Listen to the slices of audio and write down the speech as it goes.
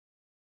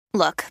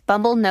Look,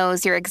 Bumble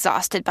knows you're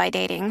exhausted by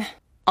dating.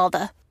 All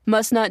the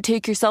must not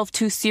take yourself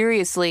too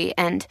seriously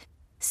and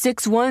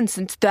 6'1"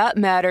 since that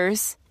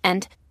matters.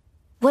 And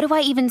what do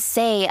I even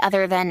say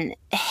other than,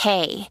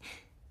 hey?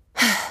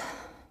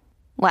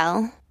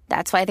 Well,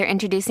 that's why they're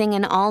introducing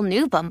an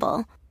all-new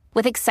Bumble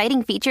with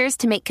exciting features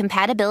to make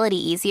compatibility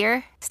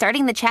easier,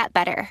 starting the chat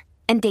better,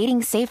 and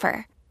dating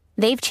safer.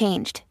 They've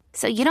changed,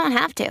 so you don't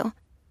have to.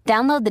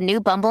 Download the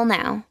new Bumble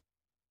now.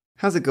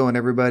 How's it going,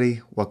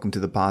 everybody? Welcome to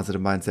the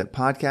Positive Mindset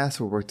Podcast,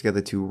 where we work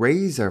together to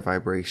raise our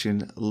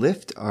vibration,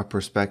 lift our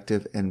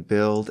perspective, and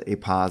build a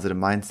positive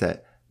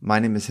mindset. My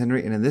name is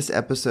Henry, and in this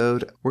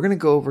episode, we're going to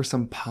go over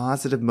some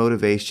positive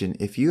motivation.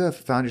 If you have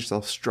found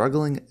yourself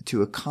struggling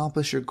to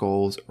accomplish your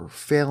goals, or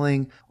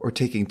failing, or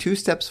taking 2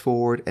 steps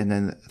forward and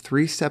then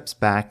 3 steps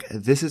back,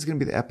 this is going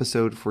to be the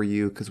episode for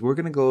you, because we're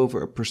going to go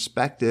over a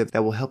perspective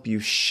that will help you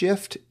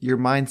shift your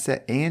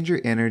mindset and your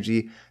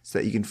energy so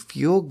that you can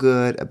feel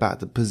good about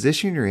the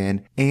position you're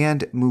in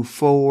and move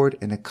forward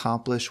and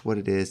accomplish what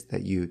it is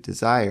that you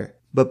desire.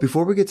 But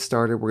before we get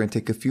started, we're going to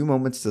take a few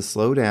moments to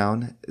slow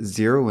down,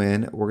 zero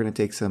in. We're going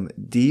to take some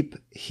deep,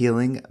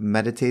 healing,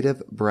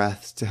 meditative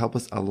breaths to help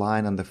us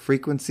align on the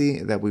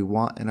frequency that we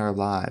want in our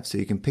lives. So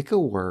you can pick a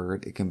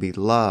word. It can be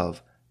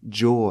love,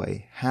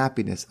 joy,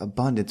 happiness,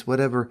 abundance,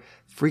 whatever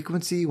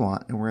frequency you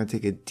want. And we're going to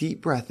take a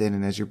deep breath in.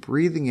 And as you're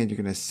breathing in, you're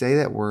going to say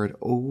that word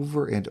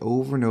over and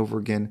over and over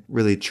again.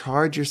 Really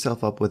charge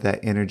yourself up with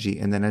that energy.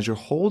 And then as you're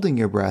holding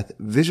your breath,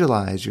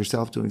 visualize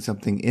yourself doing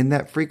something in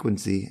that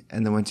frequency.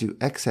 And then once you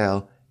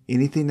exhale,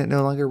 anything that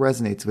no longer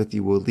resonates with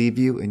you will leave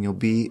you and you'll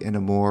be in a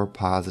more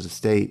positive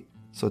state.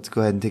 So let's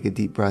go ahead and take a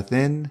deep breath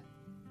in.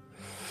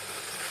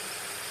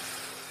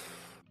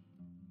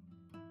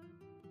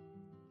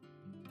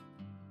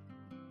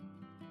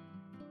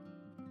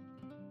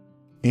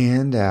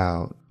 And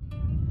out.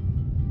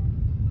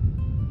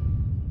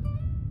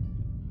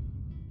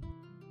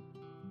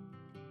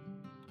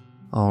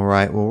 All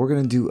right, well, we're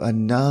going to do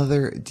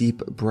another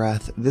deep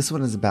breath. This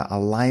one is about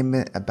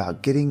alignment,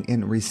 about getting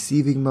in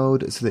receiving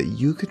mode so that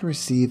you can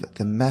receive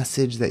the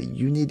message that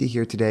you need to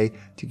hear today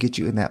to get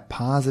you in that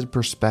positive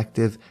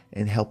perspective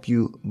and help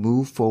you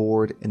move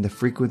forward in the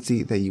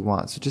frequency that you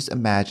want. So just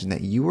imagine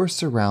that you are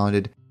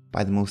surrounded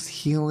by the most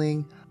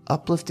healing,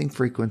 uplifting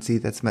frequency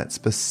that's meant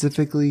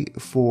specifically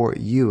for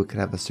you. It could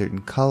have a certain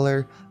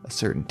color, a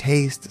certain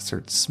taste, a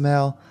certain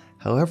smell,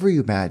 however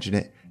you imagine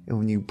it. And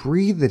when you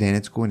breathe it in,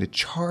 it's going to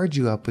charge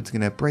you up. It's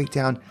going to break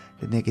down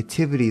the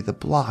negativity, the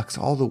blocks,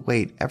 all the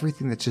weight,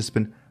 everything that's just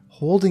been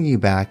holding you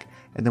back.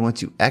 And then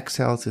once you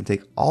exhale, it's going to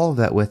take all of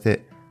that with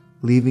it,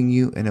 leaving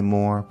you in a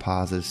more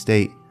positive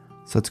state.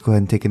 So let's go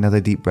ahead and take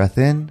another deep breath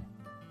in.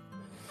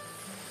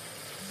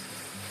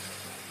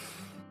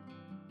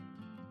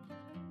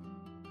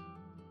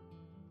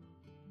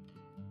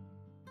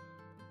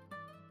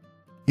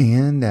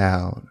 And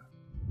out.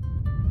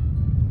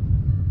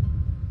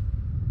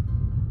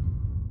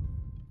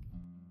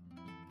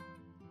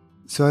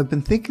 So I've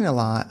been thinking a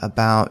lot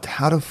about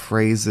how to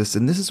phrase this,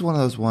 and this is one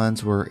of those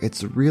ones where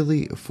it's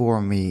really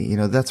for me. You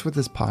know, that's where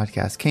this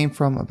podcast came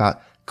from,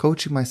 about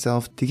coaching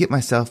myself to get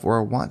myself where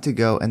I want to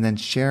go and then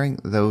sharing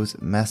those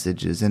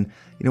messages. And,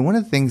 you know, one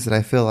of the things that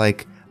I feel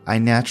like I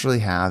naturally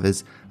have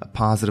is a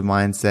positive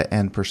mindset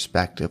and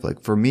perspective.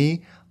 Like for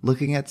me,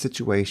 looking at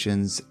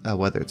situations,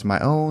 whether it's my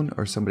own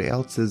or somebody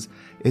else's,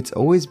 it's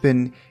always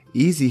been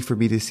easy for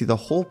me to see the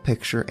whole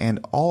picture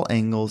and all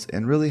angles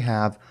and really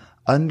have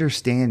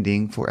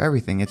understanding for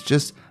everything. It's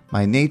just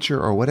my nature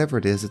or whatever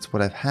it is, it's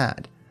what I've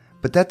had.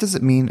 But that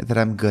doesn't mean that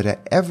I'm good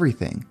at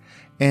everything.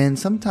 And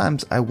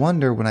sometimes I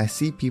wonder when I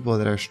see people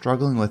that are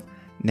struggling with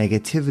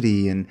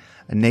negativity and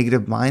a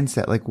negative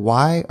mindset, like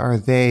why are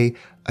they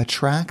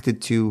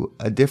attracted to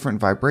a different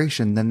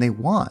vibration than they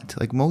want?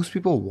 Like most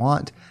people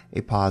want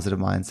a positive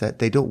mindset.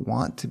 They don't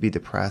want to be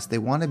depressed. They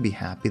want to be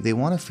happy. They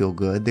want to feel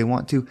good. They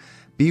want to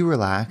be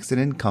relaxed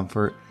and in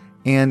comfort.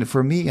 And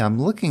for me, I'm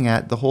looking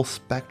at the whole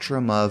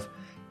spectrum of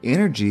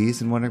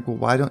energies and wondering, well,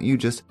 why don't you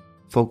just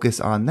focus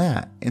on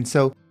that? And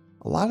so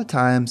a lot of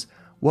times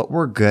what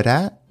we're good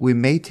at, we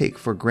may take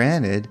for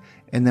granted.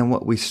 And then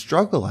what we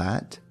struggle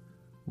at,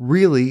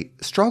 really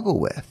struggle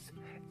with.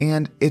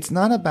 And it's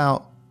not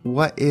about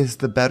what is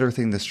the better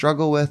thing to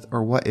struggle with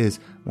or what is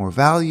more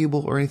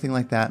valuable or anything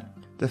like that.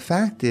 The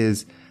fact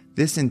is,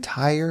 this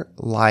entire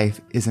life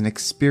is an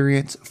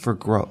experience for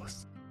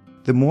growth.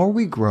 The more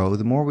we grow,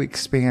 the more we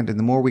expand, and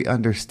the more we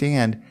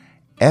understand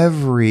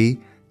every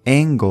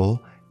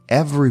angle,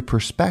 every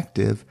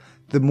perspective,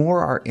 the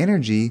more our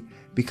energy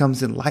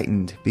becomes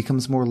enlightened,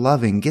 becomes more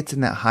loving, gets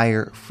in that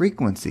higher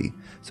frequency.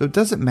 So it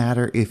doesn't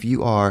matter if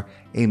you are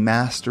a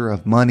master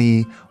of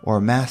money or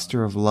a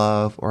master of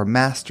love or a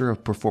master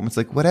of performance,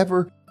 like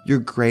whatever you're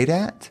great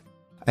at,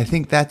 I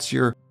think that's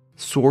your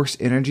source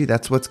energy.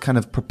 That's what's kind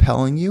of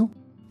propelling you.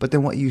 But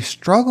then what you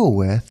struggle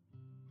with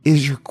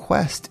is your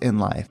quest in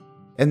life.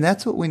 And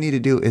that's what we need to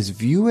do, is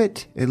view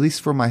it, at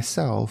least for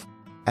myself,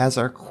 as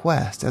our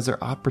quest, as our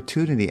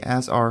opportunity,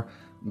 as our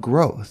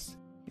growth.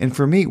 And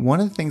for me,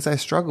 one of the things I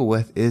struggle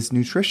with is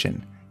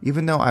nutrition.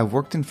 Even though I've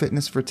worked in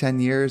fitness for 10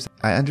 years,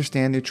 I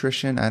understand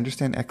nutrition, I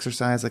understand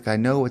exercise, like I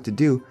know what to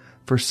do.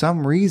 For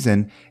some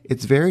reason,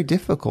 it's very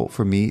difficult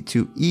for me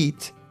to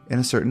eat in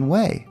a certain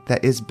way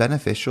that is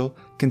beneficial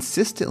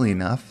consistently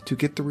enough to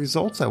get the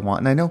results I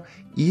want. And I know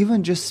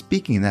even just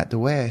speaking that, the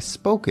way I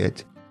spoke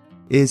it,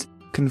 is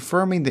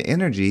confirming the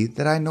energy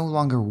that I no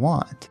longer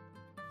want.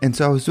 And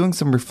so I was doing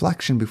some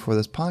reflection before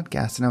this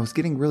podcast, and I was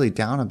getting really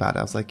down about it.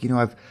 I was like,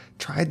 I've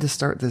tried to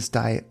start this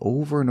diet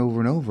over and over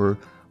and over.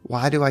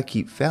 Why do I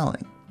keep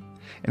failing?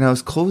 And I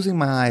was closing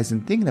my eyes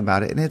and thinking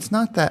about it. And it's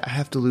not that I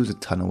have to lose a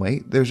ton of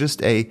weight. There's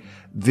just a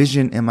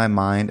vision in my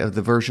mind of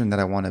the version that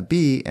I want to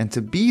be. And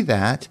to be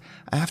that,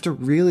 I have to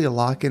really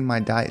lock in my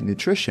diet and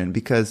nutrition,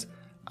 because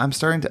I'm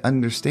starting to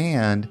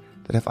understand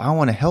that if I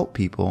want to help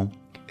people,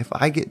 if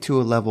I get to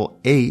a level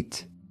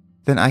 8,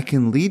 then I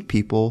can lead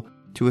people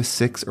to a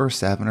 6 or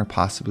 7 or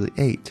possibly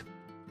 8.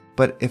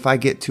 But if I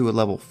get to a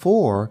level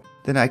 4,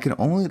 then I can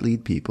only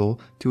lead people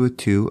to a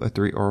 2, a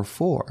 3, or a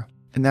 4.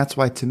 And that's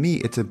why, to me,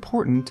 it's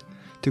important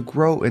to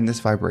grow in this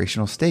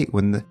vibrational state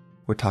when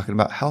we're talking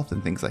about health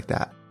and things like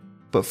that.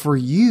 But for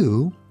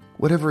you,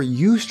 whatever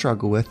you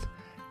struggle with,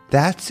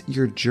 that's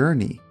your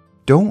journey.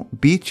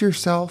 Don't beat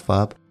yourself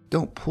up.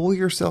 Don't pull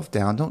yourself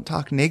down. Don't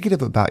talk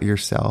negative about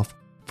yourself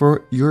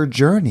for your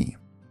journey.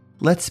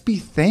 Let's be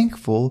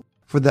thankful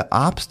for the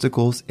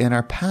obstacles in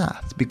our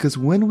path, because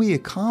when we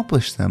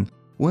accomplish them,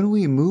 when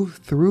we move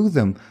through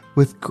them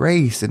with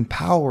grace and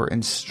power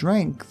and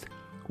strength,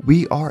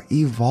 we are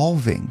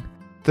evolving.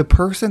 The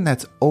person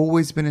that's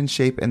always been in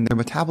shape and their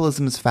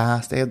metabolism is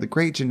fast, they have the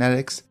great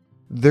genetics,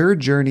 their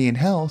journey in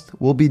health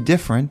will be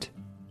different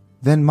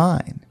than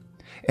mine.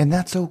 And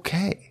that's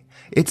okay.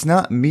 It's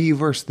not me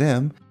versus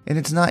them, and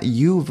it's not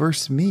you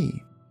versus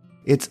me.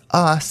 It's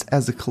us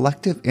as a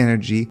collective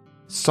energy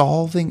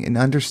solving and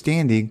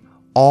understanding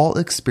all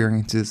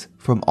experiences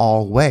from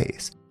all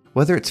ways.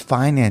 Whether it's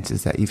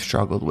finances that you've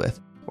struggled with,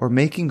 or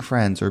making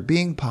friends, or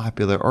being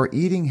popular, or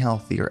eating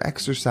healthy, or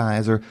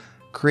exercise, or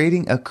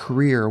creating a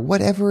career,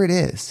 whatever it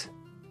is,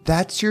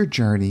 that's your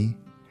journey.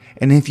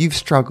 And if you've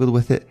struggled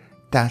with it,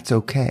 that's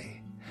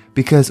okay.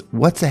 Because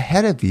what's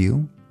ahead of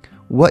you,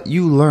 what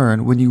you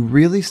learn when you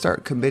really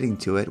start committing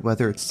to it,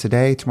 whether it's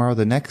today, tomorrow,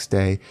 the next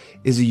day,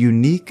 is a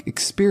unique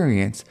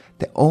experience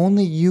that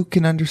only you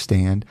can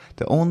understand,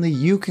 that only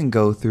you can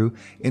go through,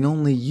 and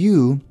only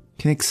you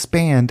can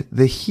expand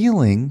the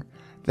healing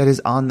that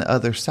is on the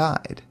other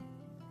side.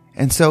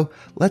 And so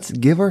let's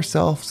give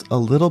ourselves a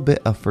little bit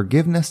of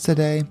forgiveness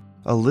today,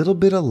 a little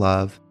bit of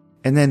love,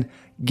 and then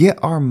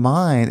get our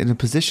mind in a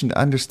position to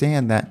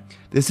understand that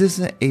this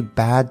isn't a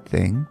bad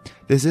thing.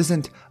 This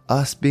isn't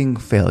us being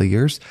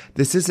failures.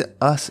 This isn't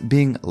us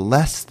being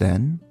less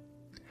than.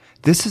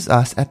 This is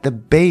us at the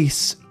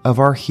base of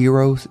our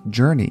hero's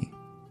journey.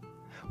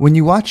 When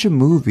you watch a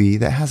movie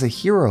that has a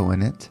hero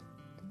in it,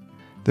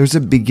 there's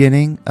a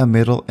beginning, a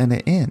middle, and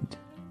an end.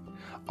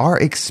 Our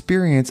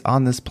experience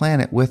on this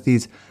planet with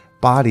these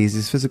bodies,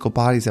 these physical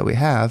bodies that we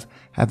have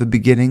a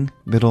beginning,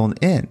 middle,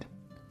 and end.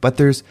 But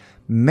there's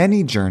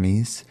many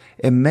journeys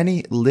and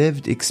many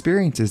lived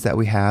experiences that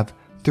we have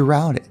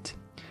throughout it.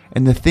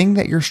 And the thing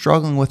that you're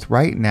struggling with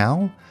right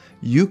now,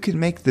 you can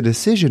make the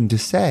decision to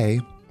say,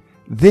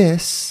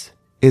 this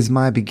is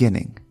my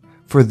beginning.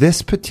 For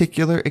this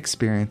particular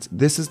experience,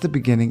 this is the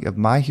beginning of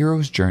my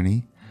hero's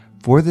journey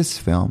for this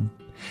film.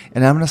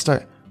 And I'm going to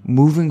start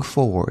moving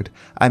forward.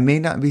 I may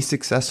not be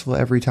successful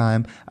every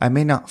time. I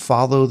may not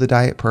follow the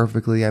diet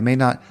perfectly. I may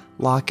not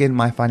lock in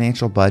my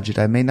financial budget.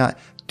 I may not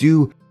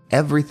do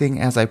everything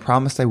as I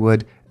promised I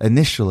would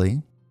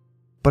initially,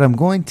 but I'm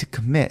going to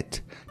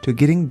commit to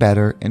getting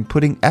better and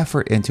putting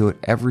effort into it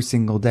every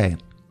single day.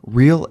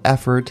 Real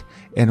effort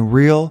and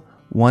real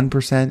 1%,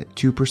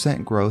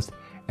 2% growth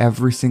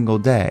every single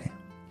day.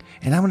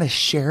 And I'm going to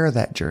share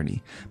that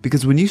journey,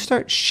 because when you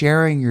start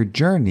sharing your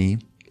journey,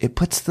 it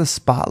puts the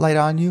spotlight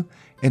on you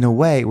in a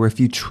way where if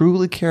you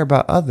truly care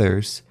about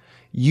others,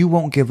 you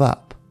won't give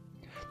up.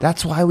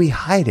 That's why we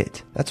hide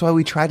it. That's why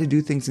we try to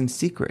do things in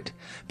secret,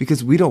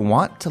 because we don't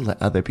want to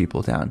let other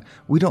people down.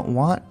 We don't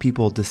want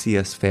people to see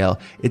us fail.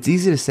 It's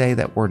easy to say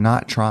that we're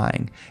not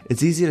trying.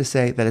 It's easy to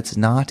say that it's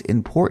not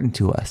important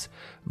to us,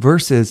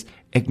 versus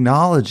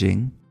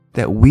acknowledging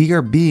that we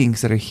are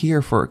beings that are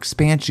here for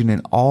expansion in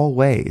all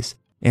ways.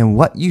 And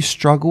what you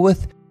struggle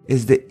with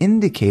is the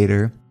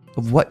indicator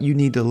of what you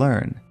need to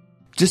learn.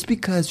 Just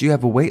because you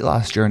have a weight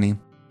loss journey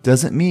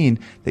doesn't mean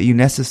that you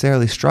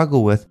necessarily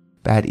struggle with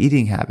bad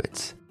eating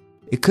habits.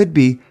 It could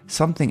be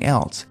something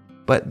else,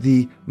 but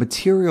the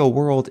material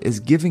world is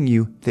giving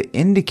you the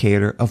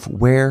indicator of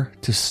where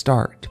to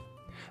start.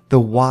 The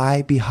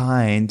why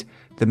behind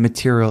the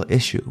material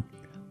issue.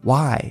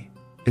 Why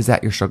is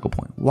that your struggle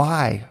point?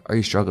 Why are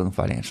you struggling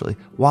financially?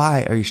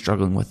 Why are you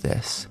struggling with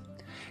this?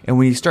 And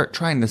when you start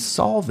trying to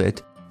solve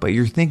it, but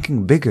you're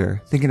thinking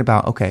bigger, thinking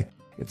about, okay,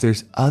 if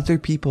there's other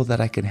people that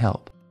I can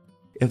help,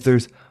 if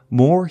there's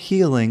more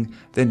healing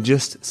than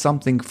just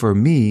something for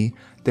me,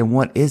 then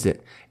what is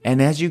it? And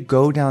as you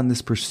go down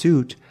this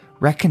pursuit,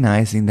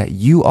 recognizing that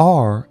you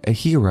are a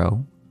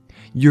hero,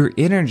 your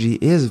energy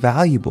is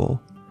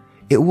valuable,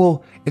 it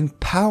will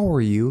empower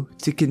you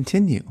to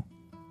continue.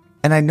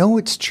 And I know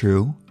it's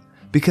true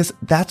because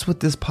that's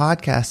what this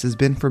podcast has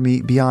been for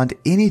me beyond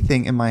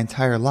anything in my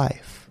entire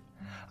life.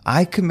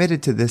 I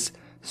committed to this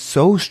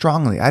so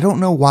strongly. I don't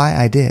know why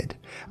I did.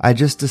 I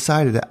just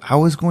decided that I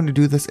was going to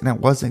do this and I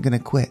wasn't going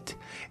to quit.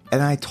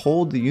 And I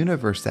told the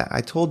universe that.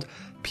 I told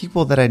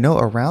people that I know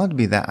around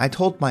me that. I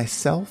told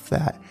myself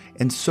that.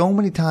 And so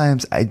many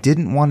times I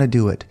didn't want to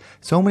do it.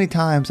 So many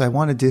times I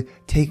wanted to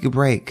take a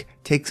break,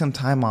 take some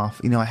time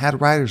off. I had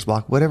writer's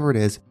block, whatever it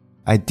is.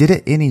 I did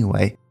it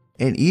anyway.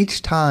 And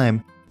each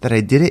time that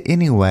I did it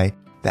anyway,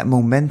 that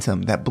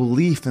momentum, that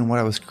belief in what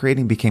I was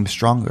creating became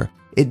stronger.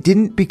 It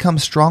didn't become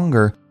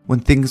stronger when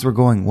things were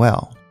going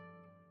well.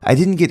 I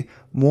didn't get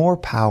more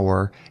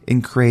power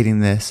in creating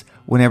this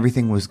when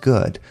everything was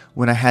good,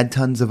 when I had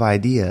tons of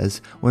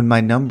ideas, when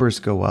my numbers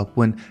go up,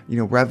 when,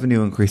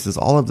 revenue increases,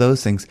 all of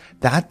those things.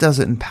 That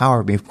doesn't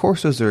empower me. Of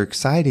course, those are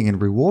exciting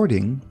and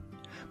rewarding,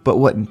 but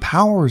what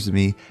empowers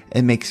me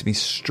and makes me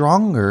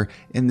stronger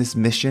in this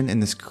mission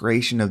and this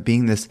creation of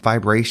being this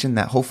vibration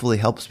that hopefully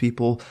helps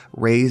people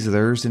raise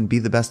theirs and be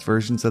the best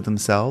versions of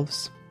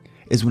themselves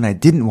is when I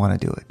didn't want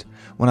to do it,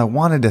 when I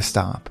wanted to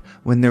stop,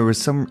 when there was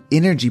some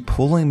energy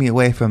pulling me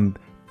away from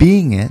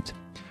being it,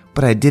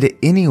 but I did it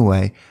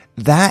anyway.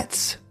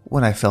 That's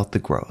when I felt the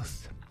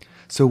growth.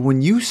 So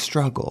when you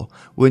struggle,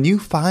 when you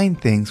find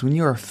things, when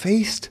you are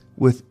faced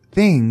with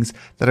things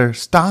that are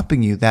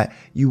stopping you that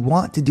you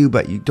want to do,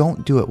 but you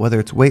don't do it, whether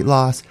it's weight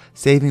loss,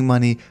 saving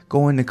money,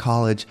 going to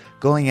college,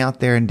 going out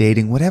there and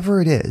dating,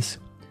 whatever it is,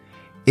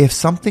 if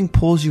something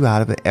pulls you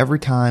out of it every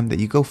time that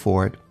you go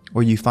for it,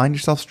 or you find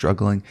yourself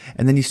struggling,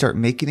 and then you start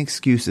making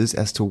excuses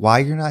as to why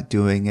you're not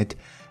doing it,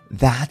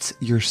 that's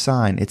your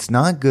sign. It's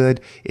not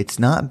good. It's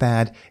not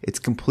bad. It's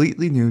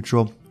completely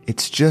neutral.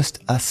 It's just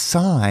a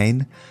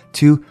sign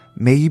to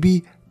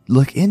maybe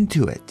look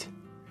into it.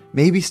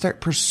 Maybe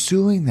start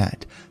pursuing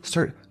that.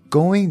 Start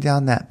going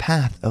down that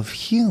path of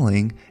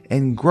healing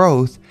and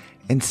growth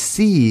and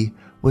see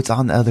what's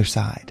on the other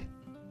side.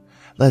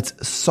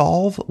 Let's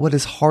solve what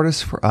is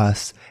hardest for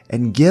us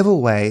and give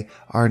away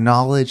our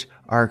knowledge,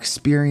 our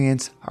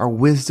experience, our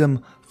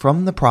wisdom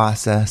from the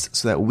process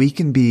so that we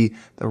can be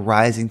the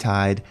rising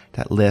tide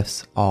that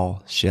lifts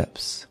all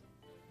ships.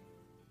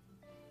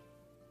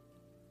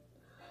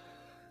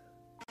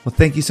 Well,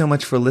 thank you so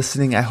much for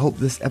listening. I hope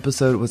this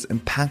episode was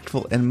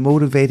impactful and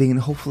motivating and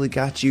hopefully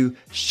got you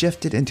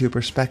shifted into a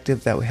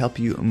perspective that will help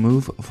you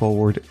move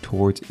forward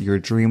towards your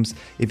dreams.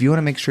 If you want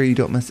to make sure you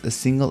don't miss a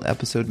single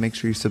episode, make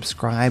sure you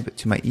subscribe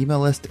to my email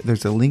list.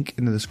 There's a link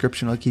in the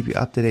description. I'll keep you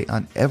up to date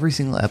on every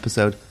single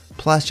episode.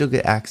 Plus, you'll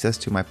get access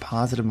to my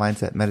positive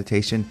mindset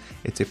meditation.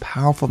 It's a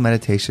powerful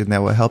meditation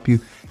that will help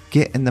you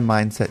get in the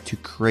mindset to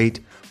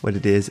create what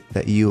it is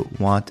that you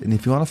want. And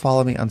if you want to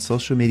follow me on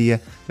social media,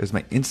 there's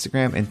my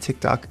Instagram and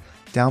TikTok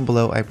down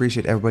below. I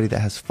appreciate everybody that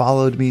has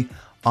followed me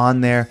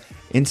on there.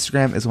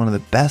 Instagram is one of the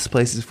best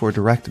places for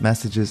direct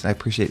messages. I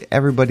appreciate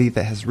everybody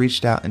that has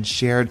reached out and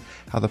shared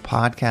how the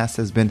podcast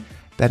has been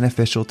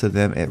beneficial to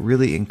them. It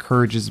really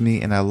encourages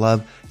me, and I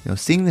love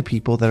seeing the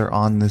people that are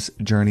on this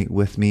journey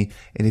with me.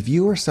 And if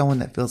you are someone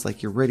that feels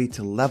like you're ready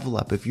to level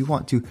up, if you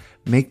want to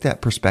make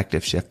that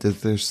perspective shift,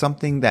 if there's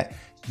something that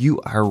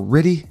you are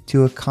ready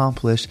to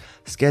accomplish,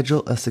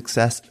 schedule a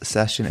success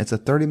session. It's a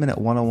 30-minute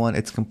one-on-one.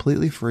 It's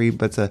completely free,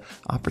 but it's an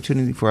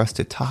opportunity for us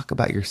to talk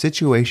about your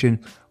situation,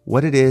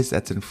 what it is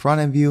that's in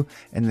front of you,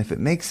 and if it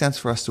makes sense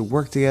for us to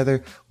work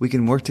together, we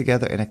can work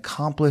together and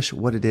accomplish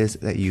what it is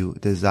that you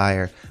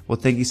desire. Well,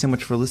 thank you so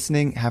much for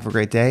listening. Have a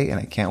great day, and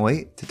I can't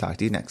wait to talk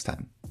to you next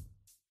time.